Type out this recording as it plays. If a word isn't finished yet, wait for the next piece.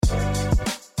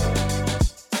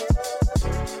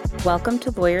Welcome to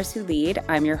Lawyers Who Lead.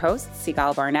 I'm your host,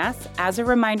 Sigal Barnes. As a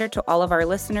reminder to all of our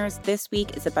listeners, this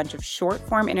week is a bunch of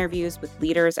short-form interviews with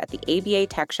leaders at the ABA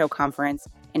Tech Show Conference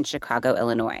in Chicago,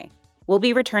 Illinois. We'll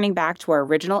be returning back to our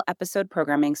original episode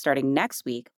programming starting next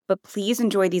week, but please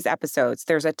enjoy these episodes.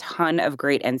 There's a ton of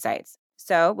great insights.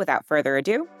 So without further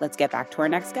ado, let's get back to our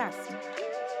next guest.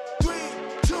 3,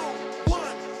 2, 1.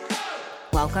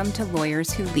 Welcome to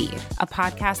Lawyers Who Lead, a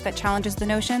podcast that challenges the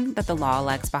notion that the law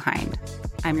lags behind.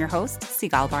 I'm your host,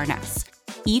 Sigal Barnes.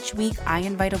 Each week, I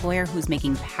invite a lawyer who's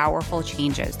making powerful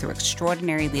changes through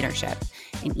extraordinary leadership.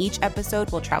 In each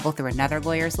episode, we'll travel through another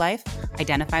lawyer's life,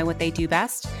 identify what they do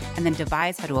best, and then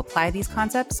devise how to apply these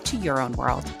concepts to your own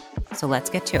world. So let's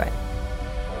get to it.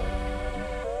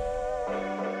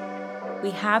 We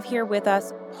have here with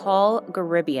us Paul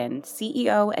Garibian,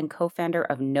 CEO and co-founder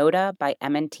of Noda by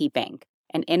M&T Bank,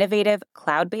 an innovative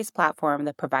cloud-based platform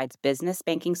that provides business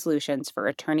banking solutions for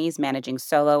attorneys managing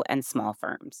solo and small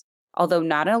firms. Although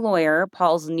not a lawyer,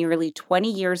 Paul's nearly 20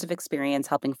 years of experience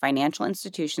helping financial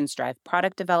institutions drive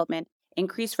product development,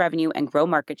 increase revenue, and grow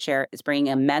market share is bringing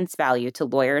immense value to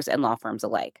lawyers and law firms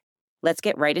alike. Let's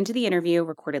get right into the interview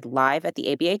recorded live at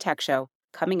the ABA Tech Show,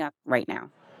 coming up right now.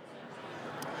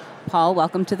 Paul,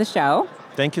 welcome to the show.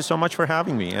 Thank you so much for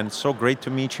having me, and it's so great to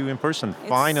meet you in person,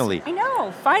 finally. I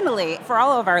know, finally. For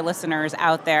all of our listeners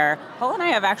out there, Paul and I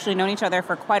have actually known each other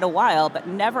for quite a while, but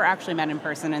never actually met in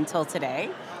person until today,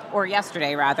 or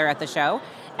yesterday, rather, at the show.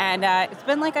 And it's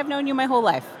been like I've known you my whole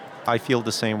life. I feel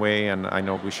the same way, and I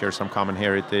know we share some common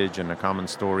heritage and a common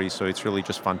story, so it's really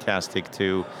just fantastic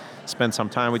to spend some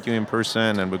time with you in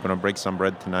person, and we're going to break some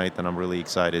bread tonight, and I'm really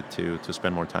excited to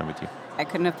spend more time with you. I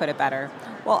couldn't have put it better.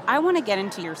 Well, I want to get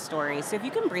into your story, so if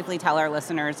you can briefly tell our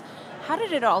listeners, how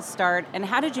did it all start, and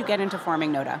how did you get into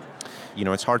forming Noda? You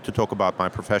know, it's hard to talk about my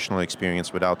professional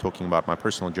experience without talking about my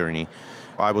personal journey.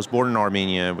 I was born in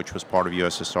Armenia, which was part of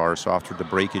USSR, so after the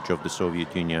breakage of the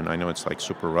Soviet Union, I know it's like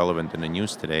super relevant in the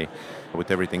news today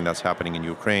with everything that's happening in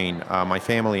Ukraine. My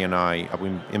family and we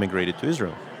immigrated to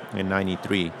Israel in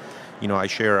 93. You know, I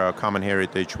share a common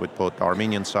heritage with both the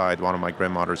Armenian side. One of my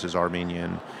grandmothers is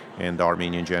Armenian, and the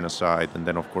Armenian genocide, and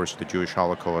then of course the Jewish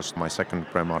Holocaust. My second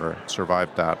grandmother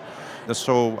survived that.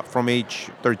 So from age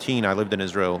 13, I lived in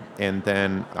Israel, and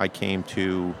then I came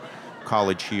to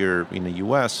college here in the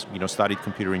US, studied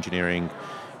computer engineering,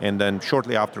 and then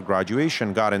shortly after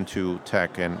graduation got into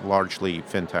tech and largely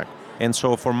fintech. And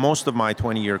so for most of my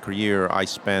 20-year career, I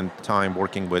spent time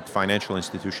working with financial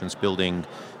institutions, building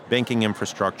banking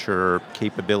infrastructure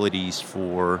capabilities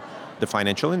for the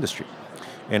financial industry,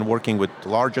 and working with the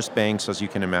largest banks, as you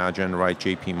can imagine, right?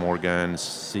 JP Morgan,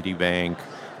 Citibank,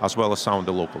 as well as some of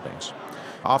the local banks.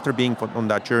 After being on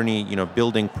that journey,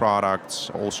 building products,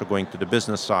 also going to the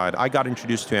business side, I got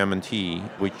introduced to M&T,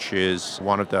 which is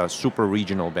one of the super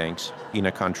regional banks in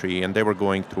a country, and they were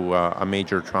going through a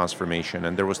major transformation.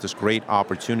 And there was this great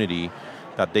opportunity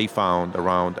that they found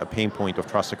around a pain point of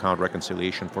trust account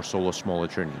reconciliation for solo small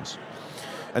attorneys.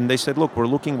 And they said, look, we're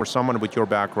looking for someone with your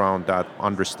background that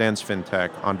understands fintech,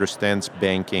 understands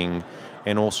banking,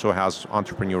 and also has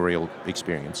entrepreneurial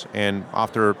experience. And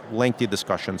after lengthy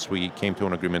discussions, we came to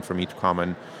an agreement for me to come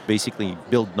and basically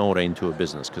build Noda into a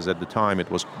business, because at the time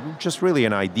it was just really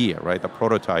an idea, right? A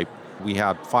prototype. We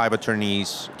had 5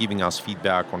 attorneys giving us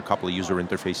feedback on a couple of user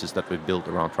interfaces that we've built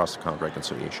around trust account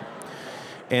reconciliation.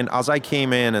 And as I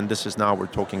came in, and this is now, we're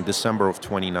talking December of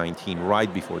 2019,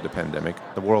 right before the pandemic.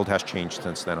 The world has changed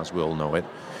since then, as we all know it.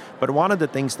 But one of the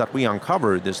things that we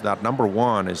uncovered is that, number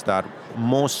one, is that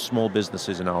most small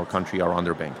businesses in our country are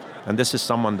underbanked. And this is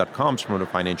someone that comes from the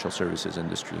financial services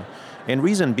industry. And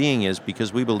reason being is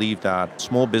because we believe that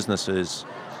small businesses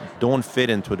don't fit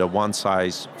into the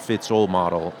one-size-fits-all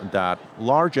model that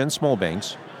large and small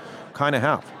banks kind of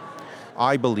have.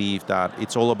 I believe that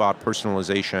it's all about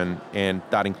personalization, and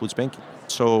that includes banking.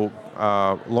 So,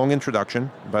 long introduction,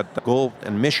 but the goal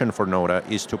and mission for Noda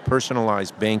is to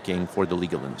personalize banking for the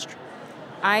legal industry.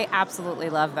 I absolutely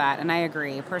love that, and I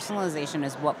agree. Personalization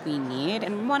is what we need,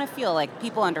 and we want to feel like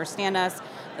people understand us,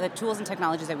 the tools and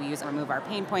technologies that we use remove our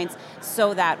pain points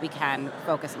so that we can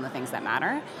focus on the things that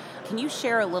matter. Can you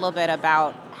share a little bit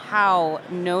about how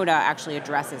Noda actually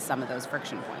addresses some of those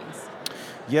friction points?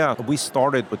 Yeah, we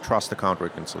started with trust account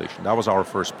reconciliation. That was our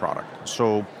first product.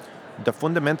 So the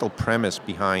fundamental premise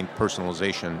behind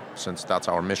personalization, since that's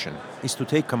our mission, is to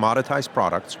take commoditized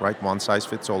products, right, one size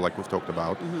fits all, like we've talked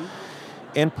about,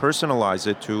 and personalize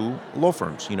it to law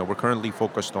firms. We're currently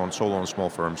focused on solo and small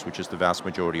firms, which is the vast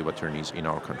majority of attorneys in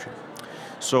our country.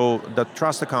 So the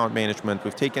trust account management,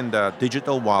 we've taken the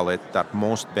digital wallet that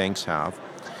most banks have,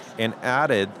 and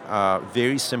added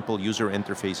very simple user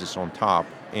interfaces on top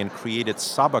and created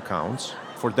sub-accounts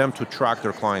for them to track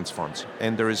their clients' funds.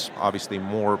 And there is obviously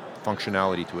more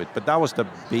functionality to it, but that was the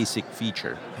basic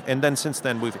feature. And then since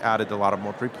then, we've added a lot of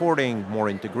more reporting, more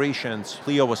integrations.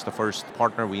 Clio was the first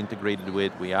partner we integrated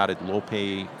with. We added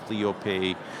LowPay,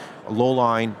 ClioPay,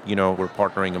 Lowline. We're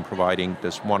partnering and providing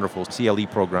this wonderful CLE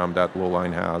program that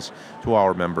Lowline has to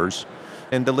our members.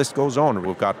 And the list goes on.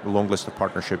 We've got a long list of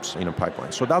partnerships in a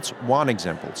pipeline. So that's one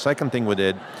example. Second thing we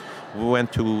did, we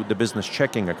went to the business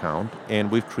checking account,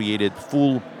 and we've created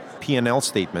full P&L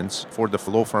statements for the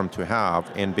law firm to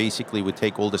have. And basically, we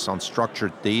take all this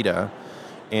unstructured data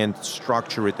and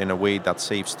structure it in a way that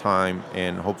saves time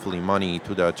and hopefully money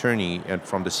to the attorney and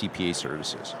from the CPA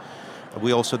services.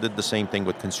 We also did the same thing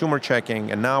with consumer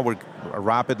checking, and now we're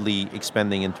rapidly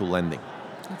expanding into lending.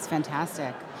 That's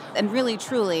fantastic. And really,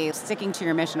 truly sticking to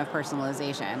your mission of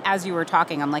personalization. As you were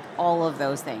talking, I'm like, all of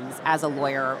those things, as a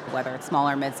lawyer, whether it's small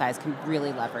or mid-sized, can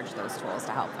really leverage those tools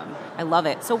to help them. I love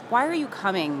it. So why are you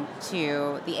coming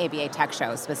to the ABA Tech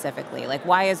Show specifically? Like,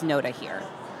 why is NODA here?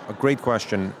 A great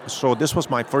question. So this was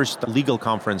my first legal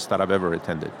conference that I've ever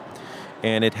attended.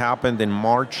 And it happened in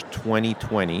March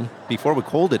 2020, before we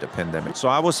called it a pandemic. So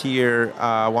I was here,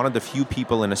 one of the few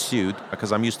people in a suit,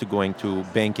 because I'm used to going to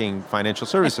banking financial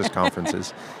services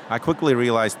conferences. I quickly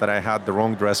realized that I had the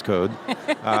wrong dress code.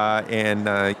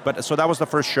 But so that was the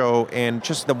first show. And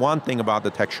just the one thing about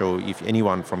the tech show, if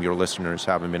anyone from your listeners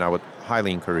haven't been, I would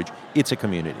highly encourage, it's a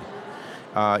community.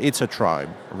 It's a tribe,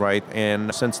 right?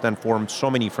 And since then formed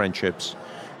so many friendships.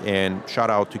 And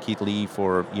shout out to Keith Lee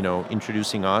for,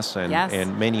 introducing us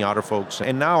and many other folks.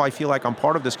 And now I feel like I'm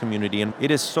part of this community. And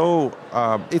it is so,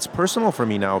 it's personal for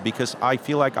me now because I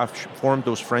feel like I've formed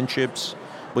those friendships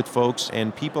with folks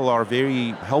and people are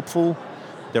very helpful.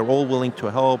 They're all willing to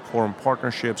help, form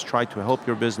partnerships, try to help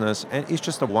your business. And it's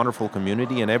just a wonderful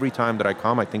community. And every time that I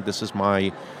come, I think this is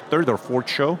my third or fourth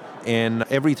show. And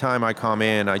every time I come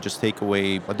in, I just take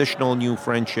away additional new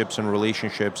friendships and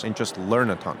relationships and just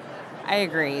learn a ton. I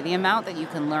agree. The amount that you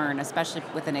can learn, especially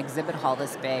with an exhibit hall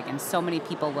this big and so many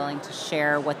people willing to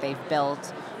share what they've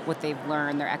built, what they've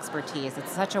learned, their expertise,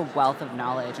 it's such a wealth of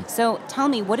knowledge. So tell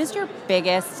me, what is your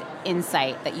biggest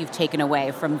insight that you've taken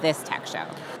away from this tech show?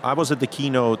 I was at the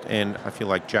keynote and I feel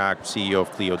like Jack, CEO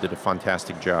of Clio, did a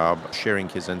fantastic job sharing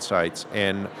his insights.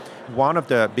 And one of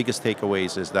the biggest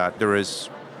takeaways is that there is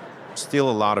still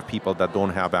a lot of people that don't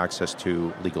have access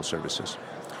to legal services.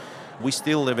 We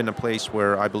still live in a place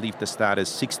where I believe the stat is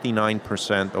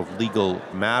 69% of legal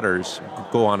matters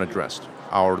go unaddressed.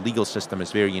 Our legal system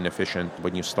is very inefficient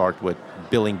when you start with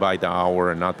billing by the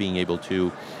hour and not being able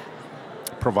to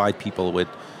provide people with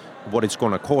what it's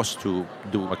going to cost to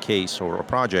do a case or a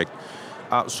project.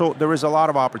 So there is a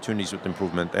lot of opportunities with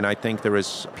improvement, and I think there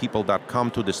is people that come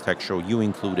to this tech show, you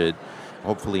included,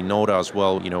 hopefully NODA as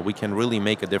well. We can really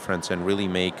make a difference and really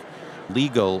make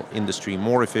legal industry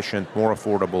more efficient, more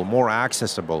affordable, more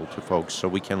accessible to folks so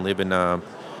we can live in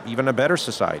even a better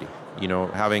society.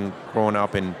 Having grown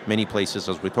up in many places,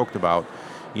 as we talked about,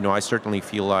 I certainly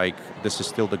feel like this is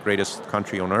still the greatest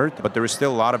country on earth, but there is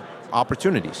still a lot of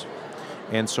opportunities.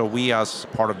 And so we, as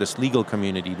part of this legal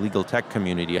community, legal tech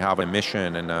community, have a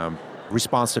mission and a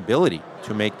responsibility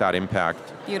to make that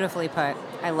impact. Beautifully put.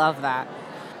 I love that.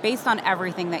 Based on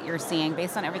everything that you're seeing,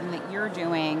 based on everything that you're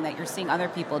doing, that you're seeing other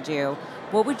people do,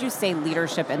 what would you say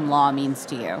leadership in law means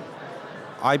to you?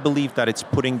 I believe that it's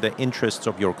putting the interests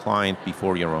of your client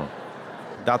before your own.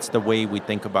 That's the way we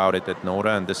think about it at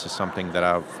NODA, and this is something that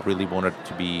I've really wanted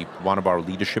to be one of our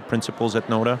leadership principles at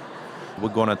NODA. We're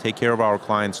going to take care of our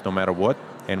clients no matter what,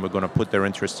 and we're going to put their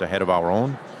interests ahead of our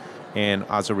own. And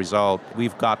as a result,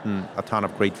 we've gotten a ton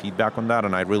of great feedback on that,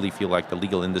 and I really feel like the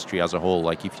legal industry as a whole,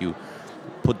 like if you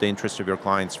put the interests of your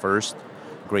clients first,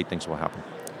 great things will happen.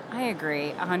 I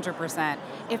agree, 100%.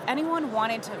 If anyone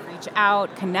wanted to reach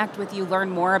out, connect with you, learn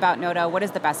more about NODA, what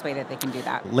is the best way that they can do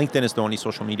that? LinkedIn is the only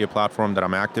social media platform that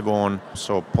I'm active on.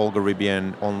 So Paul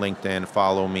Garibian on LinkedIn,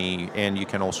 follow me. And you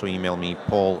can also email me,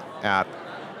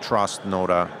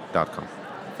 paul@trustnoda.com.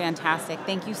 Fantastic.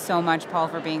 Thank you so much, Paul,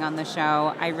 for being on the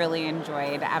show. I really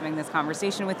enjoyed having this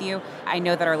conversation with you. I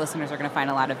know that our listeners are going to find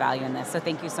a lot of value in this, so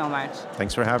thank you so much.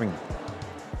 Thanks for having me.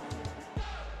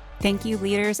 Thank you,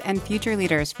 leaders and future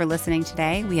leaders, for listening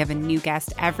today. We have a new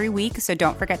guest every week, so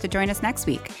don't forget to join us next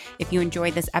week. If you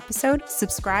enjoyed this episode,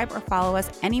 subscribe or follow us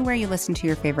anywhere you listen to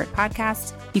your favorite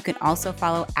podcasts. You can also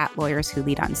follow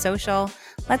 @LawyersWhoLead on social.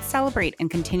 Let's celebrate and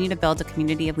continue to build a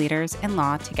community of leaders in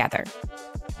law together.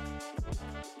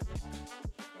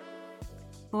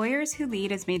 Lawyers Who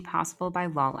Lead is made possible by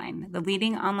Lawline, the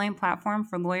leading online platform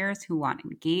for lawyers who want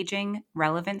engaging,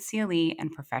 relevant CLE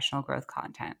and professional growth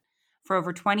content. For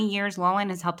over 20 years, Lawline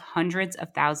has helped hundreds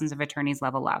of thousands of attorneys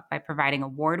level up by providing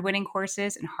award-winning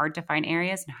courses in hard-to-find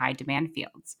areas and high-demand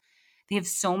fields. They have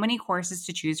so many courses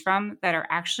to choose from that are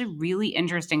actually really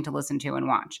interesting to listen to and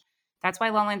watch. That's why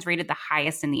Lawline's rated the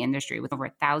highest in the industry with over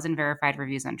 1,000 verified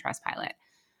reviews on Trustpilot.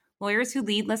 Lawyers Who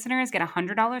Lead listeners get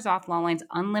 $100 off Lawline's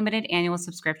unlimited annual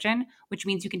subscription, which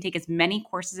means you can take as many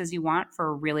courses as you want for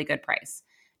a really good price.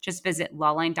 Just visit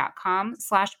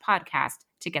lawline.com/podcast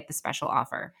to get the special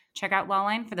offer. Check out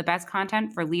Lawline for the best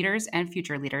content for leaders and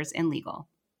future leaders in legal.